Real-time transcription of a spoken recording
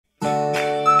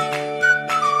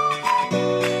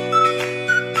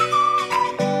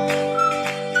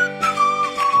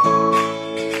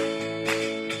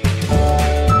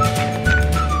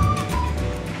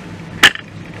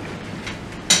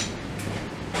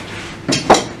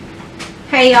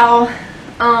Okay, y'all,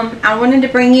 I wanted to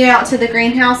bring you out to the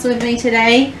greenhouse with me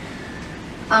today.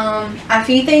 A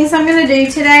few things I'm going to do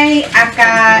today. I've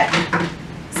got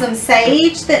some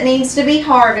sage that needs to be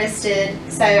harvested,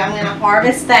 so I'm going to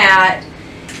harvest that.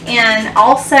 And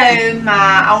also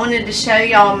I wanted to show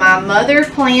y'all my mother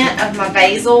plant of my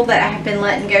basil that I have been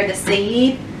letting go to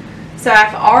seed. So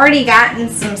I've already gotten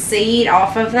some seed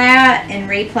off of that and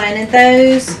replanted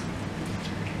those.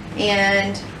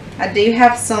 And I do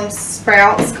have some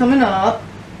sprouts coming up.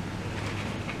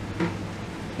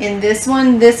 In this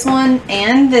one,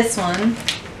 and this one.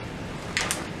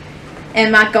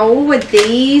 And my goal with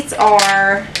these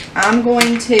are,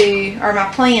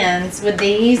 my plans with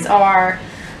these are,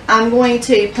 I'm going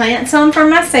to plant some for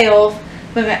myself,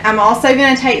 but I'm also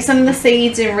going to take some of the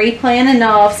seeds and replant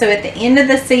enough so at the end of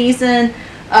the season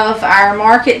of our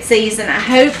market season, I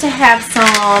hope to have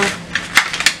some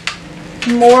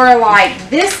more like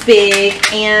this big,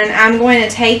 and I'm going to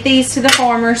take these to the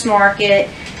farmer's market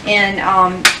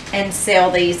and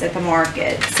sell these at the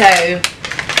market. So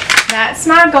that's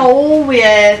my goal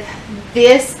with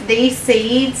these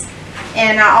seeds.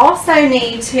 And I also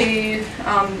need to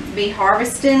be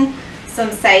harvesting some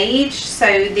sage.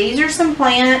 So these are some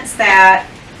plants that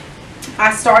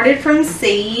I started from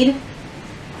seed in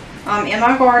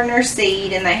my gardener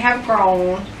seed, and they have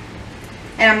grown.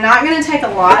 And I'm not going to take a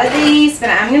lot of these, but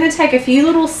I'm going to take a few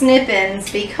little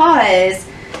snippings, because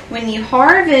when you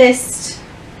harvest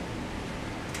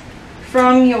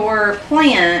from your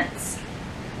plants,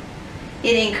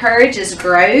 it encourages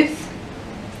growth.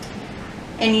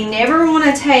 And you never want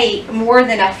to take more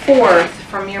than 1/4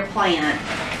 from your plant.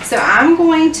 So I'm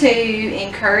going to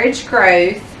encourage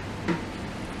growth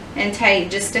and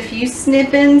take just a few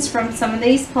snippings from some of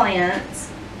these plants.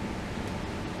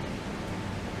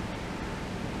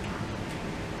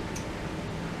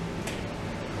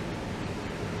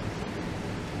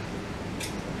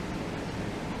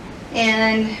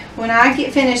 And when I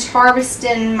get finished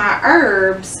harvesting my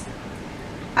herbs,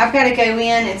 I've got to go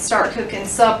in and start cooking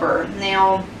supper.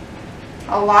 Now,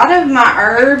 a lot of my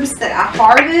herbs that I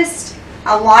harvest,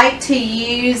 I like to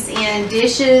use in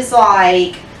dishes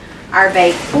like our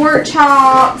baked pork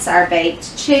chops, our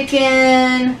baked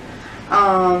chicken,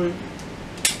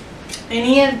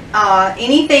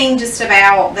 anything just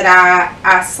about that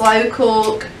I slow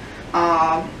cook,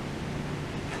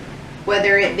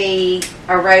 whether it be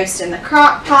a roast in the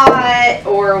crock pot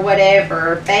or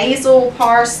whatever. Basil,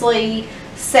 parsley,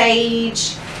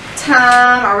 sage,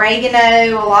 thyme,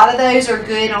 oregano, a lot of those are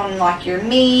good on like your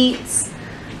meats.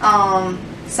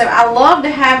 So I love to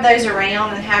have those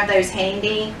around and have those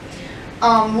handy.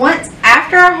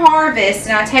 After I harvest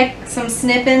and I take some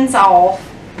snippings off,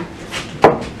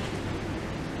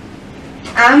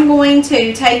 I'm going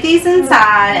to take these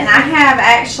inside, and I have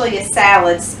actually a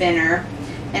salad spinner,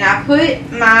 and I put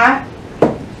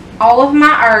all of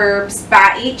my herbs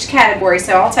by each category.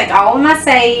 So I'll take all of my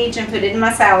sage and put it in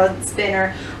my salad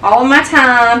spinner. All of my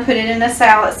thyme, put it in a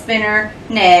salad spinner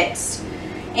next.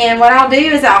 And what I'll do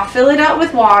is I'll fill it up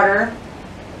with water,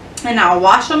 and I'll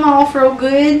wash them off real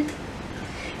good.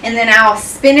 And then I'll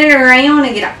spin it around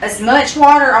and get as much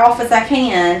water off as I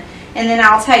can. And then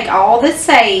I'll take all the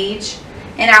sage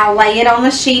and I'll lay it on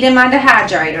the sheet in my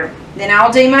dehydrator. Then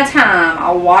I'll do my thyme.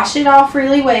 I'll wash it off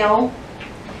really well.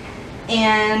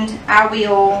 And I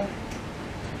will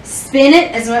spin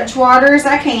it as much water as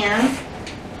I can,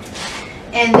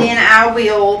 and then I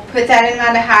will put that in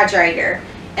my dehydrator,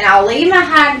 and I'll leave my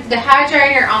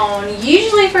dehydrator on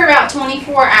usually for about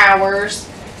 24 hours,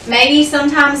 maybe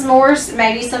sometimes more,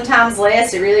 maybe sometimes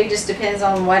less. It really just depends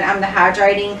on what I'm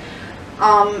dehydrating.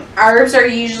 Herbs are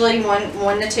usually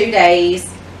one to 2 days,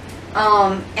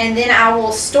 and then I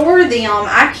will store them.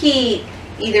 I keep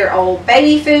either old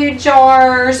baby food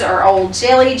jars or old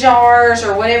jelly jars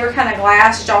or whatever kind of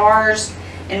glass jars,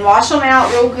 and wash them out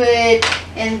real good.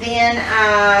 And then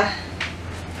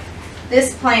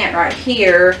this plant right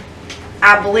here,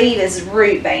 I believe, is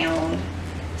root bound,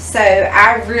 so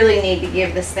I really need to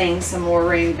give this thing some more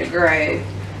room to grow.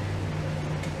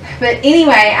 But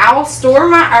anyway, I will store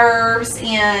my herbs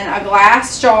in a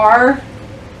glass jar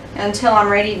until I'm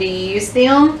ready to use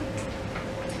them.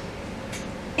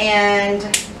 And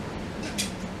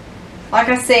like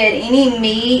I said, any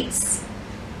meats,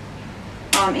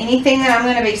 anything that I'm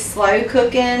going to be slow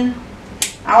cooking,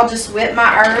 I'll just whip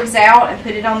my herbs out and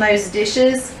put it on those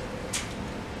dishes.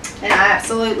 And I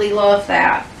absolutely love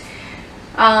that.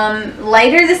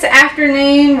 Later this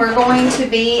afternoon, we're going to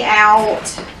be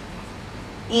out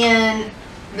in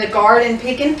the garden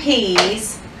picking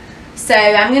peas. So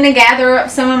I'm going to gather up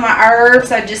some of my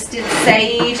herbs. I just did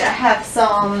sage. I have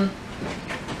some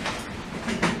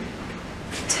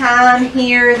thyme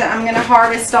here that I'm going to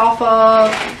harvest off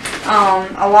of.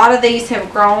 A lot of these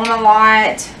have grown a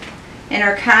lot and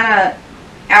are kind of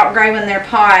outgrowing their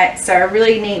pots, so I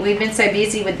really need, we've been so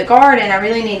busy with the garden, I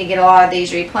really need to get a lot of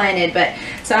these replanted. But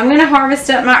so I'm going to harvest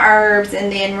up my herbs,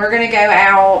 and then we're going to go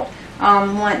out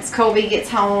once Colby gets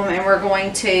home, and we're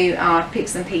going to pick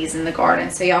some peas in the garden,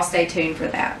 so y'all stay tuned for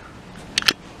that.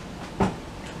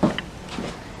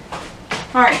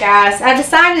 Alright guys, I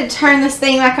decided to turn this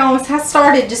thing back on. I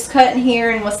started just cutting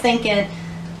here and was thinking,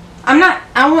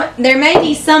 there may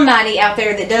be somebody out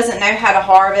there that doesn't know how to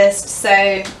harvest, so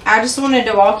I just wanted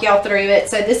to walk y'all through it.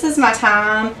 So this is my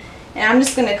thyme, and I'm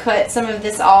just going to cut some of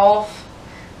this off.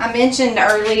 I mentioned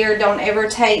earlier, don't ever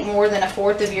take more than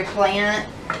 1/4 of your plant.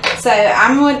 So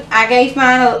I gave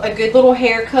mine a good little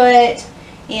haircut,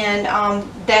 and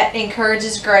that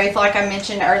encourages growth like I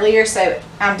mentioned earlier. So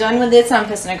I'm done with this. I'm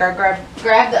just going to go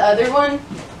grab the other one.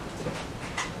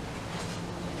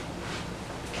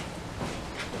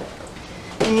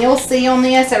 And you'll see on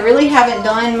this, I really haven't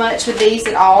done much with these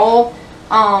at all.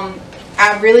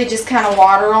 I really just kind of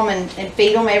water them and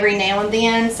feed them every now and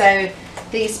then. So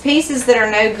these pieces that are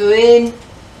no good,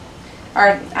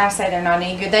 or I say they're not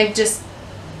any good, they've just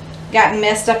gotten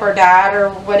messed up or died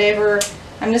or whatever,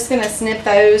 I'm just going to snip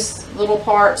those little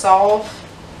parts off.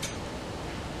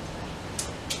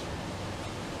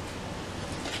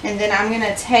 And then I'm going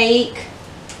to take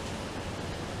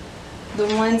the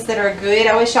ones that are good.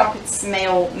 I wish y'all could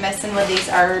smell messing with these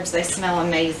herbs. They smell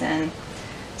amazing.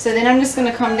 So then I'm just going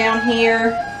to come down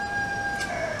here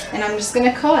and I'm just going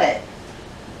to cut.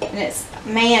 And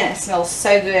man, it smells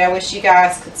so good. I wish you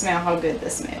guys could smell how good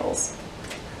this smells.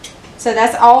 So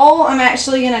that's all I'm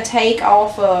actually going to take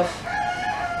off of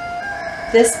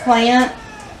this plant.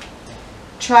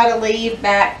 Try to leave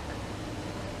back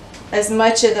as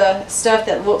much of the stuff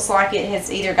that looks like it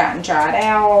has either gotten dried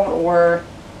out or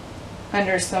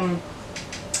under some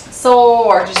soil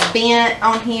or just bent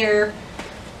on here.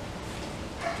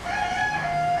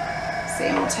 See,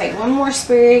 I'm going to take one more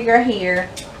sprig right here.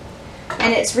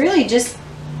 And it's really just,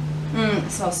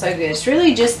 it smells so good. It's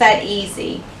really just that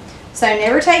easy. So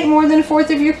never take more than 1/4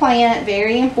 of your plant.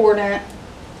 Very important.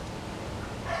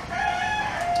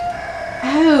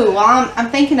 Oh, well, I'm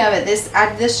thinking of it.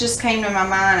 This just came to my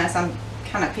mind as I'm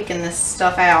kind of picking this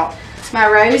stuff out. My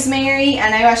rosemary, I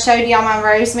know I showed y'all my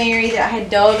rosemary that I had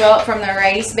dug up from the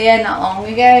raised bed not long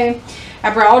ago. I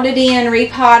brought it in,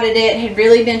 repotted it, had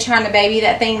really been trying to baby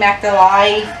that thing back to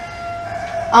life,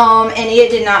 and it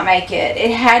did not make it.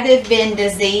 It had to have been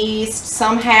diseased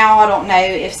somehow. I don't know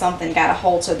if something got a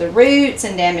hold of the roots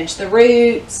and damaged the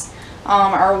roots,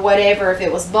 or whatever, if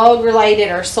it was bug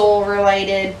related or soil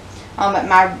related. But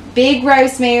my big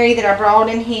rosemary that I brought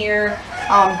in here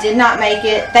did not make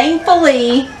it.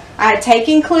 Thankfully, I had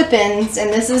taken clippings,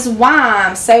 and this is why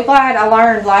I'm so glad I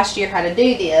learned last year how to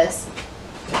do this.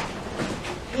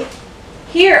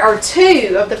 Here are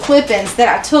 2 of the clippings that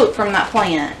I took from that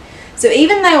plant. So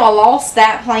even though I lost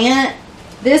that plant,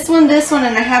 this one,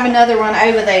 and I have another one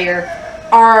over there,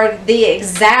 are the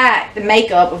exact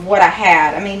makeup of what I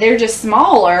had. I mean, they're just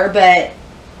smaller, but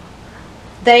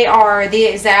they are the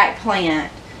exact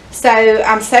plant. So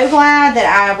I'm so glad that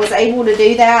I was able to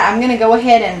do that. I'm going to go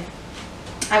ahead and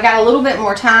I've got a little bit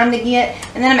more time to get,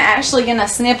 and then I'm actually going to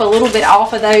snip a little bit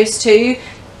off of those too,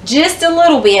 just a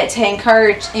little bit to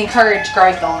encourage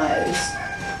growth on those.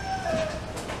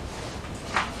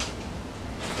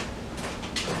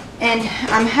 And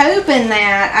I'm hoping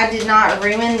that I did not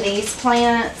ruin these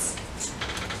plants.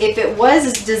 If it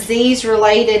was disease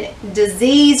related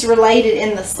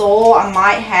in the soil, I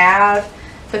might have,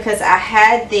 because I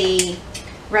had the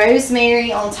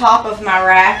rosemary on top of my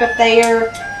rack up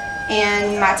there,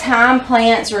 and my thyme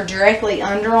plants were directly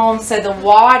under them, so the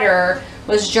water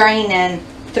was draining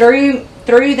through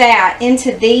that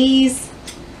into these.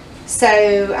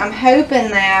 So I'm hoping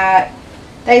that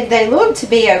they look to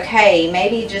be okay.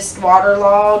 Maybe just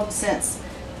waterlogged, since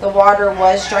the water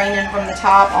was draining from the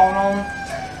top on them.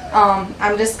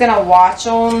 I'm just gonna watch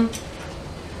them.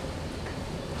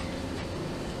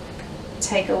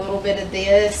 Take a little bit of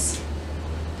this.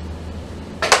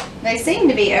 They seem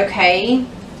to be okay.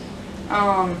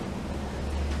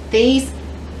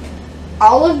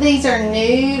 All of these are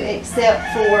new except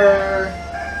for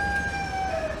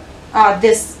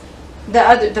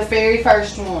the very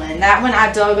first one. That one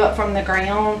I dug up from the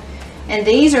ground, and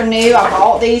these are new. I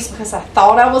bought these because I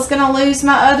thought I was going to lose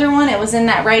my other one. It was in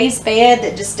that raised bed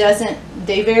that just doesn't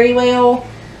do very well.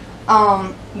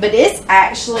 But it's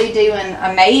actually doing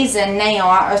amazing now.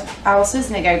 I was just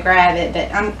going to go grab it,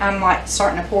 but I'm like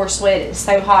starting to pour sweat. It's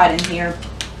so hot in here.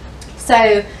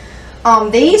 So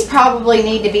These probably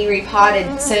need to be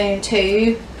repotted soon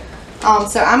too.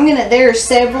 So there are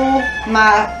several,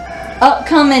 my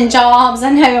upcoming jobs I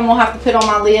know I'm gonna have to put on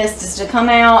my list is to come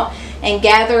out and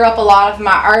gather up a lot of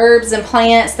my herbs and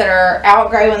plants that are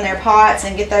outgrowing their pots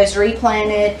and get those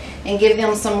replanted and give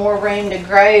them some more room to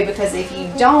grow, because if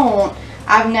you don't,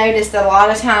 I've noticed that a lot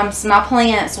of times my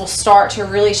plants will start to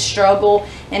really struggle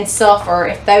and suffer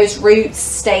if those roots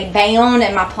stay bound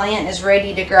and my plant is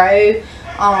ready to grow.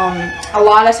 A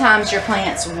lot of times your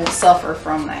plants will suffer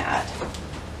from that.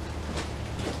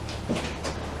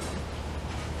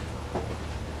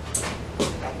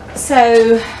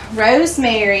 So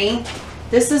rosemary,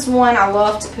 this is one I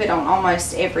love to put on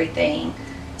almost everything.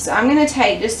 So I'm going to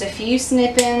take just a few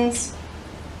snippings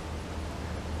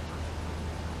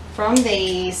from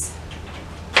these.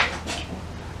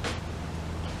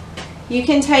 You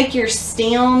can take your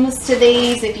stems to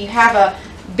these if you have a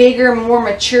bigger, more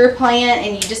mature plant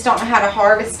and you just don't know how to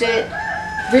harvest it.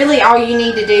 Really all you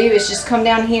need to do is just come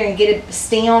down here and get a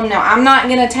stem. Now I'm not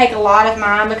going to take a lot of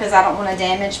mine because I don't want to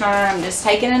damage mine. I'm just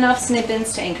taking enough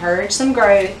snippings to encourage some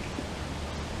growth.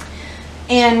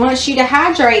 And once you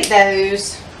dehydrate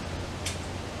those,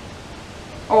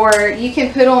 or you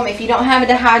can put them, if you don't have a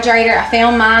dehydrator, I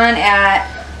found mine at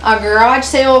a garage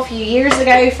sale a few years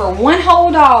ago for $1 whole,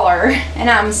 and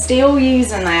I'm still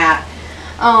using that.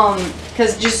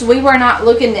 Because we were not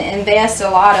looking to invest a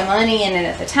lot of money in it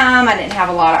at the time. I didn't have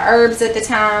a lot of herbs at the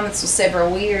time. This was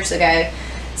several years ago.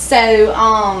 So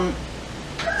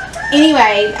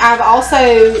anyway, I've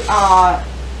also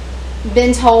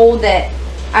been told that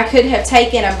I could have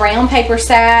taken a brown paper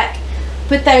sack,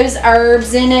 put those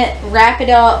herbs in it, wrap it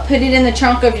up, put it in the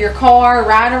trunk of your car,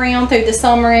 ride around through the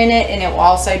summer in it, and it will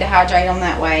also dehydrate them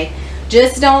that way.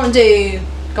 Just don't do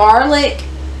garlic,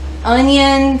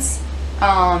 onions,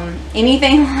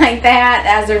 anything like that.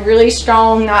 That has a really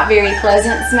strong, not very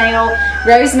pleasant smell.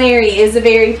 Rosemary is a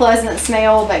very pleasant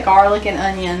smell, but garlic and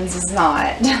onions is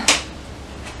not.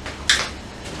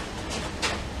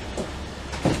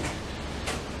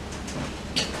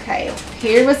 Okay,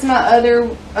 here was my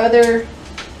other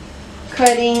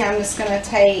cutting. I'm just going to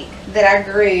take, that I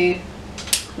grew.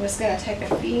 I'm just going to take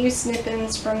a few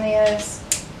snippings from this,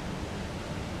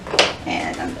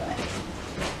 and I'm done.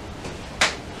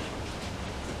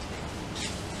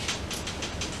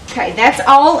 Okay, that's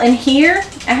all in here.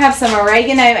 I have some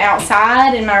oregano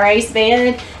outside in my raised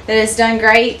bed that has done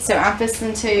great, so I'm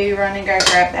fixing to run and go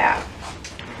grab that.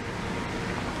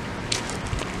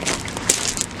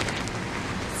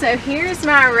 So here's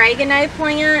my oregano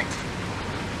plant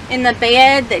in the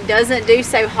bed that doesn't do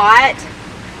so hot,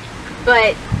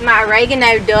 but my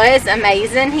oregano does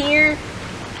amazing here.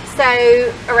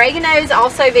 So oregano is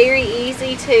also very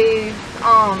easy to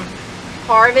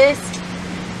harvest.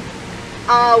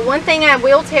 One thing I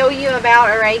will tell you about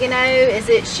oregano is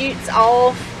it shoots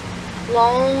off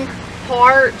long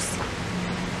parts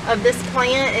of this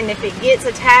plant, and if it gets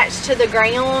attached to the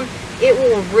ground, it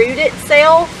will root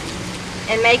itself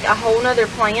and make a whole nother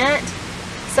plant.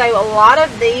 So a lot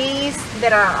of these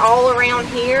that are all around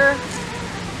here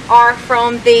are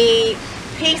from the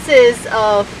pieces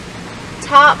of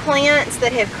top plants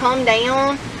that have come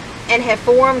down and have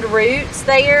formed roots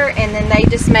there, and then they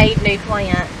just made new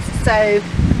plants. So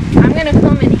I'm going to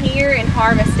come in here and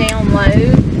harvest down low.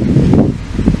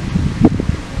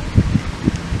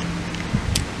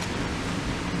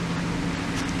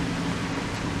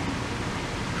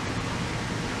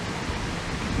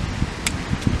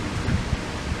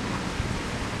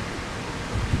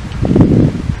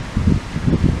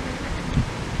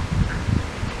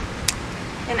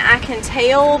 And I can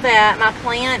tell that my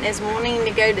plant is wanting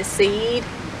to go to seed.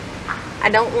 I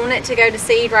don't want it to go to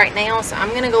seed right now, so I'm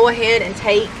going to go ahead and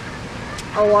take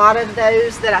a lot of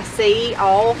those that I see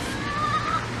off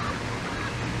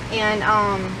and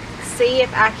see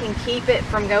if I can keep it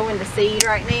from going to seed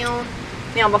right now.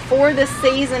 Now, before this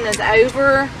season is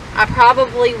over, I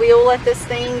probably will let this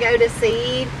thing go to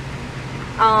seed.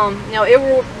 It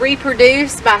will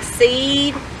reproduce by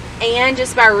seed and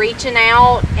just by reaching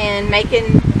out and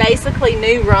making basically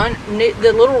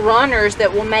the little runners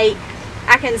that will make.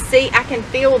 I can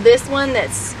feel this one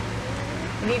that's,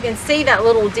 you can see that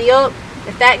little dip.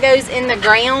 If that goes in the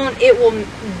ground,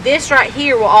 this right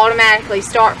here will automatically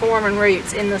start forming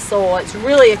roots in the soil. It's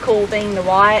really a cool thing to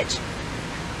watch.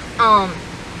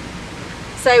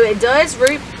 So it does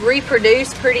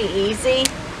reproduce pretty easy.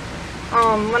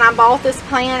 When I bought this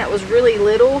plant, it was really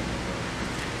little.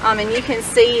 And you can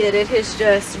see that it has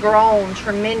just grown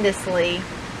tremendously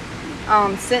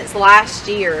since last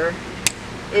year.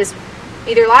 Is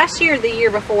either last year or the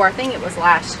year before. I think it was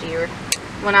last year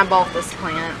when I bought this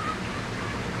plant.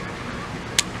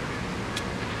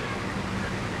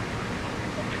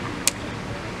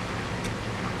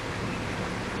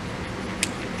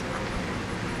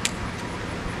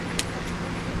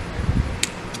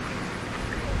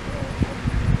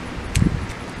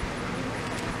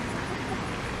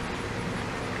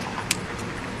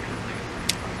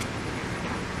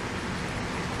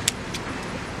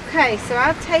 Okay, so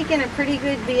I've taken a pretty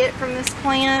good bit from this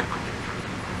plant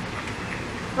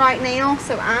right now,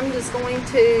 so I'm just going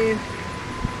to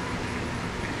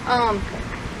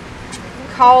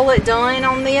call it done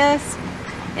on this,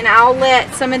 and I'll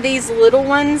let some of these little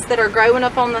ones that are growing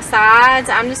up on the sides,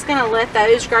 I'm just going to let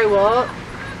those grow up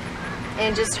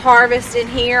and just harvest in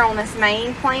here on this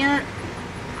main plant.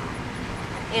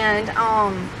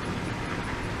 And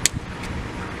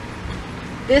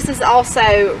this is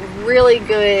also really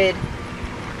good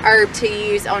herb to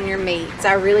use on your meats.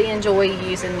 I really enjoy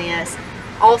using this.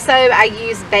 Also, I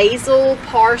use basil,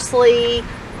 parsley,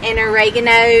 and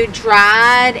oregano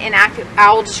dried, and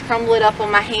I'll just crumble it up on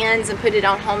my hands and put it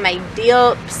on homemade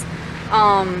dips.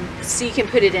 So you can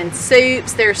put it in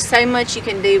soups. There's so much you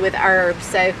can do with herbs.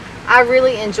 So I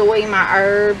really enjoy my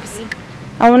herbs.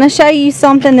 I want to show you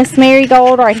something, this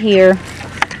marigold right here.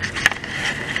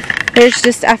 There's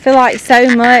just, I feel like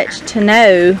so much to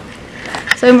know,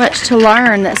 so much to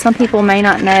learn that some people may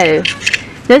not know.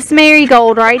 This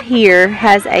marigold right here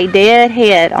has a dead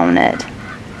head on it.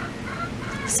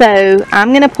 So I'm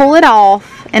going to pull it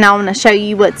off and I want to show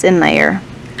you what's in there.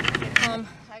 Over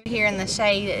here in the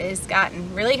shade it has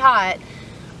gotten really hot.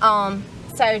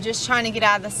 So just trying to get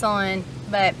out of the sun.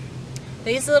 But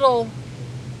these little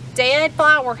dead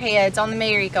flower heads on the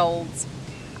marigolds,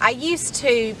 I used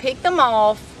to pick them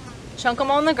off, chunk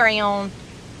them on the ground,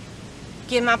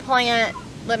 let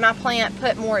my plant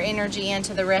put more energy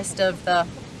into the rest of the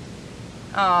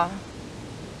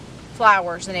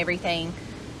flowers and everything.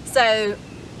 So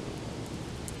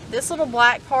this little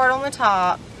black part on the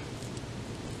top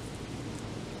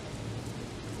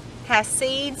has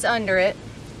seeds under it.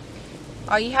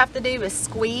 All you have to do is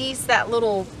squeeze that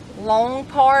little long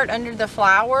part under the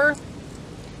flower,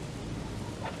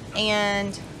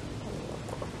 and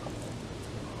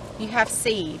you have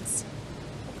seeds,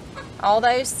 all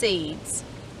those seeds.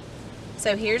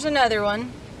 So here's another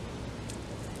one.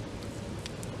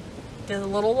 The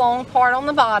little long part on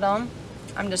the bottom,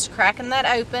 I'm just cracking that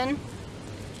open,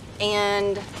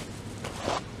 and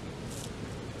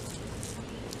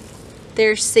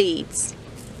there's seeds.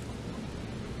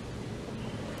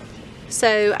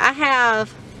 So I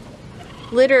have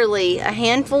literally a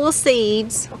handful of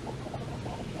seeds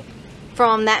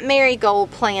from that marigold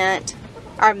plant,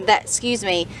 or that, excuse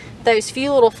me, those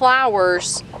few little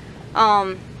flowers.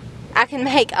 I can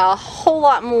make a whole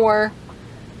lot more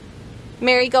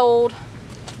marigold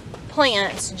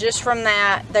plants just from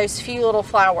those few little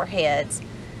flower heads.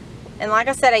 And like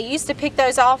I said, I used to pick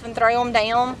those off and throw them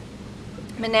down,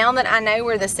 but now that I know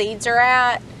where the seeds are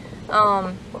at,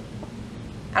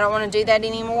 I don't want to do that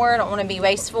anymore. I don't want to be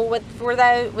wasteful with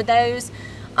those.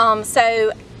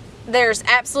 So there's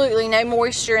absolutely no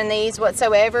moisture in these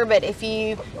whatsoever, but if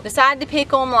you decide to pick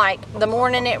them like the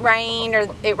morning it rained, or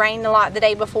it rained a lot the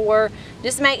day before,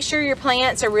 just make sure your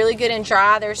plants are really good and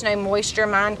dry. There's no moisture.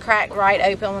 Mine cracked right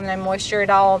open with no moisture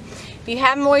at all. If you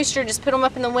have moisture, just put them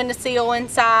up in the windowsill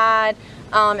inside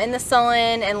in the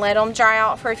sun and let them dry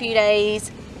out for a few days.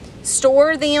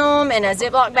 Store them in a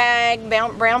Ziploc bag,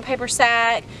 brown paper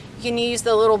sack. You can use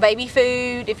the little baby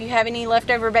food, if you have any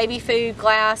leftover baby food,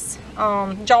 glass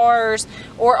jars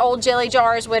or old jelly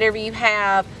jars, whatever you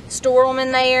have. Store them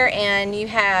in there and you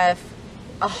have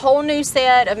a whole new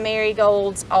set of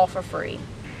marigolds all for free.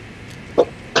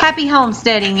 Happy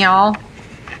homesteading, y'all.